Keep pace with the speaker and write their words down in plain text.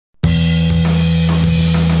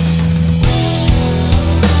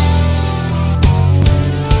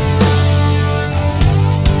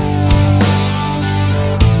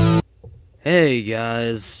Hey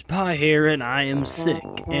guys, Pie here and I am sick,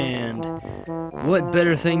 and what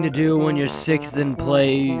better thing to do when you're sick than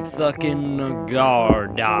play fucking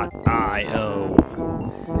gar.io,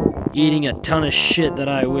 eating a ton of shit that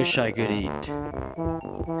I wish I could eat.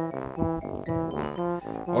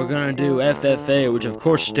 We're gonna do FFA, which of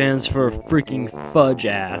course stands for freaking fudge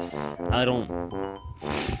ass.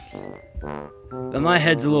 My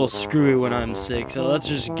head's a little screwy when I'm sick, so let's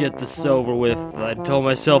just get this over with. I told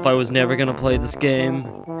myself I was never gonna play this game,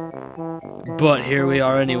 but here we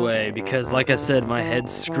are anyway, because like I said, my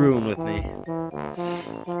head's screwing with me.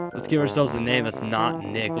 Let's give ourselves a name that's not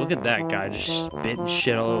Nick. Look at that guy just spitting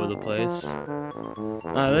shit all over the place.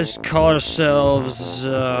 Let's call ourselves,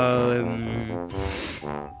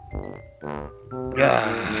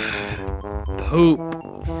 Poop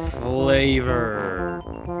Flavor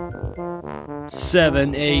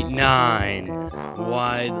 789.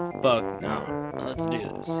 Why the fuck no? Let's do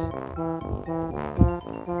this.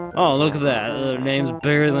 Oh, look at that. Their name's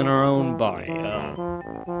bigger than our own body.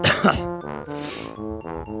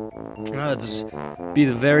 Let's be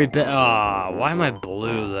the very best. Why am I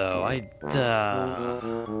blue though?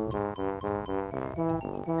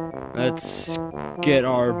 Let's get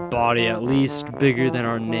our body at least bigger than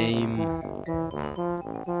our name.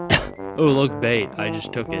 Oh, look, bait. I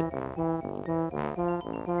just took it.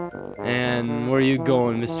 And where are you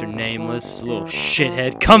going, Mr. Nameless? Little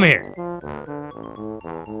shithead. Come here!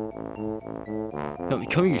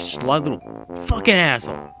 Come here, you sly little fucking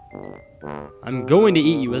asshole. I'm going to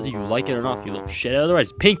eat you whether you like it or not, you little shit.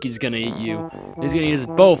 Otherwise, Pinky's gonna eat you. He's gonna eat us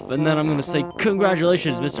both, and then I'm gonna say,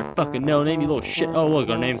 congratulations, Mr. fucking No Name, you little shit. Oh, look,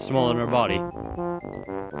 our name's smaller than our body.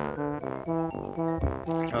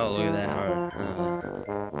 Oh, look at that.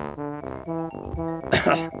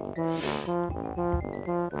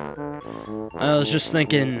 I was just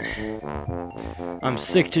thinking, I'm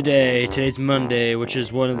sick today. Today's Monday, which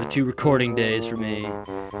is one of the 2 recording days for me.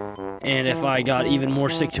 And if I got even more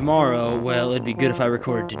sick tomorrow, well, it'd be good if I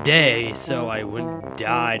recorded today, so I wouldn't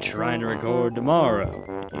die trying to record tomorrow.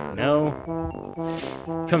 You know?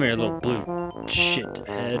 Come here, little blue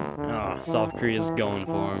shithead. Oh, South Korea's going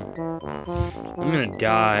for him. I'm gonna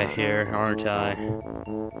die here, aren't I?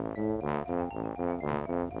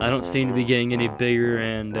 I don't seem to be getting any bigger,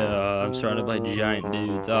 and I'm surrounded by giant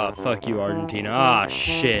dudes. Ah, fuck you, Argentina. Ah,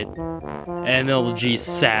 shit. MLG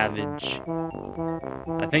Savage.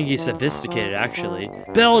 I think he's sophisticated, actually.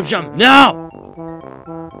 Belgium, no!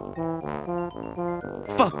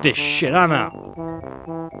 Fuck this shit, I'm out.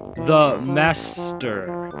 The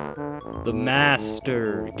Master. The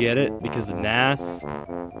Master. Get it? Because of mass?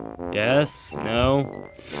 Yes? No?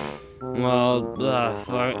 Well,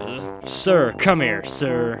 fuck. Sir, come here,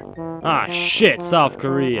 sir. Ah, shit, South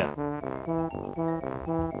Korea.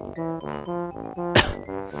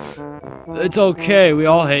 It's okay, we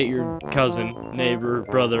all hate your cousin, neighbor,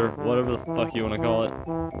 brother, whatever the fuck you want to call it.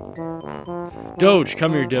 Doge,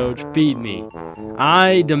 come here, Doge, feed me.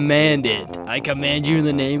 I demand it. I command you in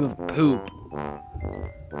the name of poop.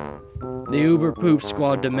 The Uber Poop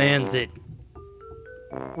Squad demands it.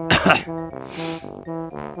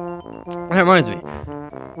 That reminds me.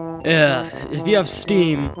 If you have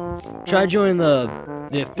Steam, try joining the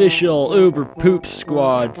official Uber Poop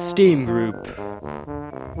Squad Steam group.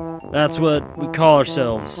 That's what we call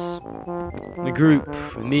ourselves. The group.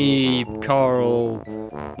 Me, Carl,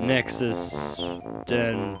 Nexus,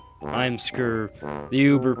 and Imsker, the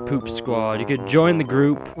Uber Poop Squad. You could join the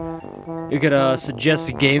group. You could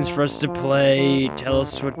suggest games for us to play, tell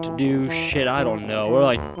us what to do, shit, I don't know. We're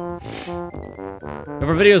like, if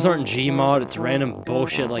our videos aren't Gmod, it's random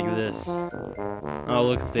bullshit like this. Oh,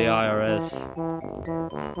 look, it's the IRS.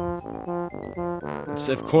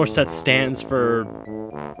 So of course that stands for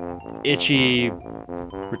itchy,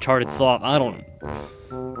 retarded sloth. I don't...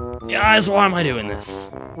 Guys, why am I doing this?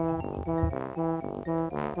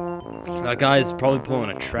 That guy's probably pulling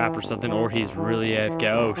a trap or something, or he's really AFK.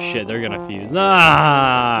 Oh shit, they're gonna fuse.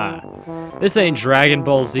 Ah! This ain't Dragon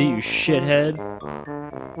Ball Z, you shithead.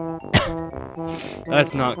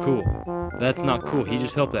 That's not cool. That's not cool. He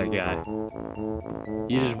just helped that guy.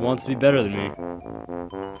 He just wants to be better than me.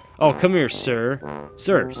 Oh, come here, sir.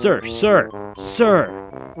 Sir, sir, sir, sir.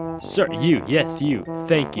 Sir, you. Yes, you.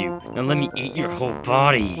 Thank you. Now let me eat your whole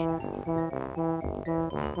body.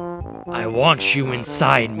 I want you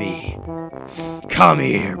inside me. Come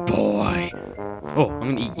here, boy. Oh,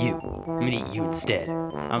 I'm gonna eat you. I'm gonna eat you instead.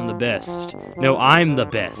 I'm the best. No, I'm the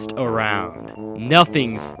best around.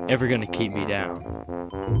 Nothing's ever gonna keep me down.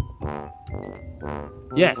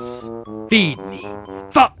 Yes. Feed me.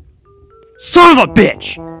 Fuck. Son of a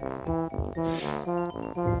bitch!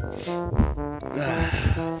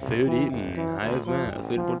 Food eaten. Mass,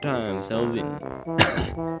 suitable time, cells in.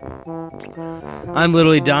 I'm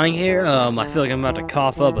literally dying here. I feel like I'm about to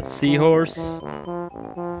cough up a seahorse.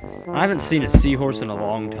 I haven't seen a seahorse in a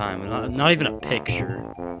long time, not even a picture.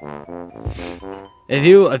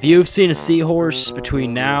 If you've seen a seahorse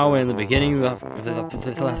between now and the beginning of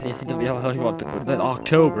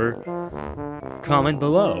October, comment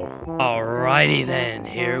below. Alrighty then,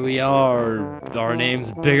 here we are. Our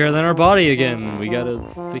name's bigger than our body again. We gotta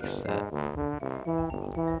fix that.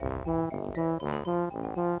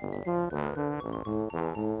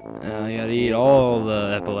 I gotta eat all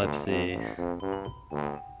the epilepsy.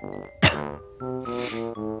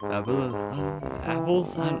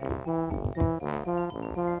 Apples?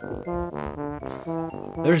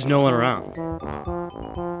 There's no one around.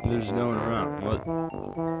 There's no one around. What?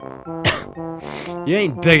 You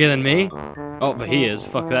ain't bigger than me. Oh, but he is.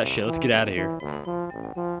 Fuck that shit. Let's get out of here.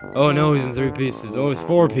 Oh no, he's in 3 pieces. Oh, he's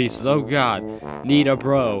 4 pieces. Oh god. Need a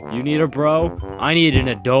bro. You need a bro? I need an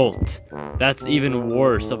adult. That's even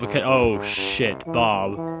worse. Oh shit,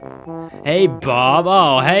 Bob. Hey, Bob.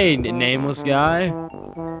 Oh, hey, nameless guy.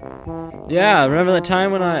 Yeah, remember that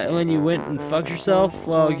time when you went and fucked yourself?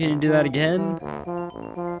 Well, can you do that again?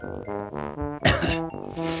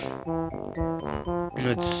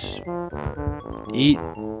 Let's eat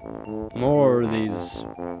more of these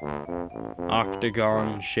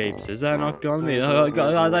octagon shapes. Is that an octagon? I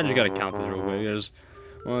just gotta count this real quick. There's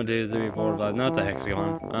 1, 2, 3, 4, 5. No, it's a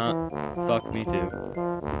hexagon. Fuck me too.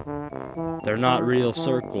 They're not real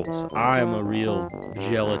circles. I'm a real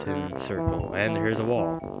gelatin circle. And here's a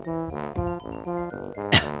wall.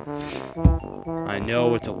 I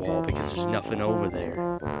know it's a wall because there's nothing over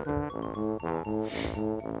there.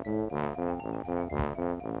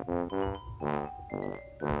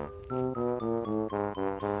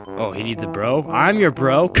 Oh, he needs a bro? I'm your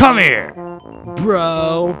bro. Come here,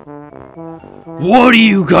 bro. What are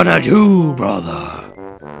you gonna do, brother,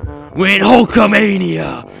 when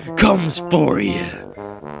Hulkamania comes for you?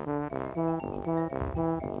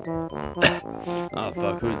 Oh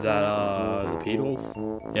fuck, who's that? The Beatles?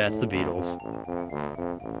 Yeah, it's the Beatles.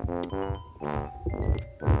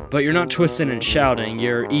 But you're not twisting and shouting,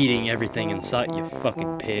 you're eating everything in sight, you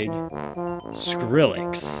fucking pig.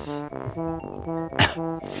 Skrillex.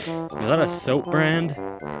 Is that a soap brand?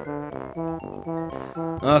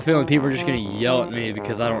 I have a feeling people are just gonna yell at me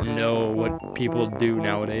because I don't know what people do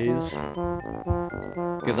nowadays.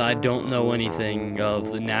 Because I don't know anything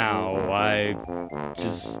of the now. I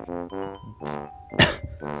just...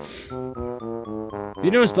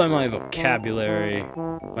 You notice by my vocabulary,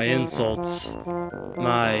 my insults,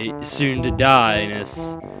 my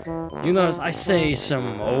soon-to-die-ness, you notice I say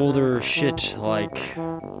some older shit like...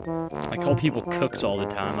 I call people cooks all the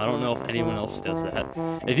time. I don't know if anyone else does that.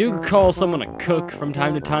 If you could call someone a cook from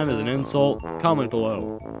time to time as an insult, comment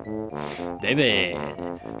below. David.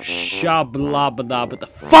 Shabla-ba-da, but the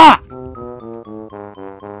fuck!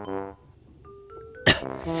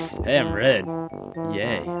 Hey, I'm red.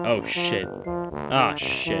 Yay. Oh, shit. Ah,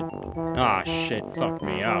 shit. Ah, shit. Fuck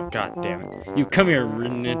me. Oh, god damn it. You come here,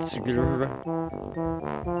 Rinitz.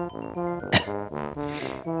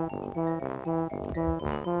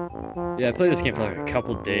 Yeah, I played this game for like a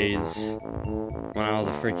couple days when I was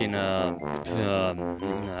a freaking,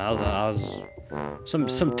 I was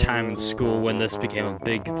some time in school when this became a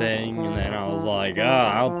big thing, and then I was like,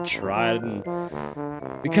 I'll try it, and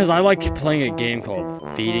because I like playing a game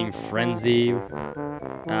called Feeding Frenzy.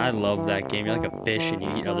 I love that game. You're like a fish and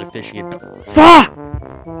you eat other fish and get the fuck!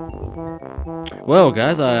 Well,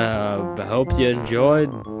 guys, I hope you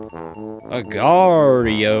enjoyed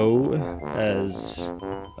Agario, as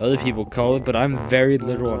other people call it, but I'm very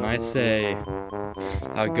literal and I say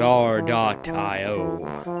agar.io.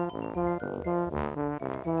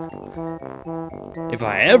 If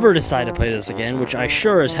I ever decide to play this again, which I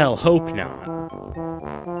sure as hell hope not,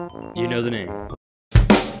 you know the name.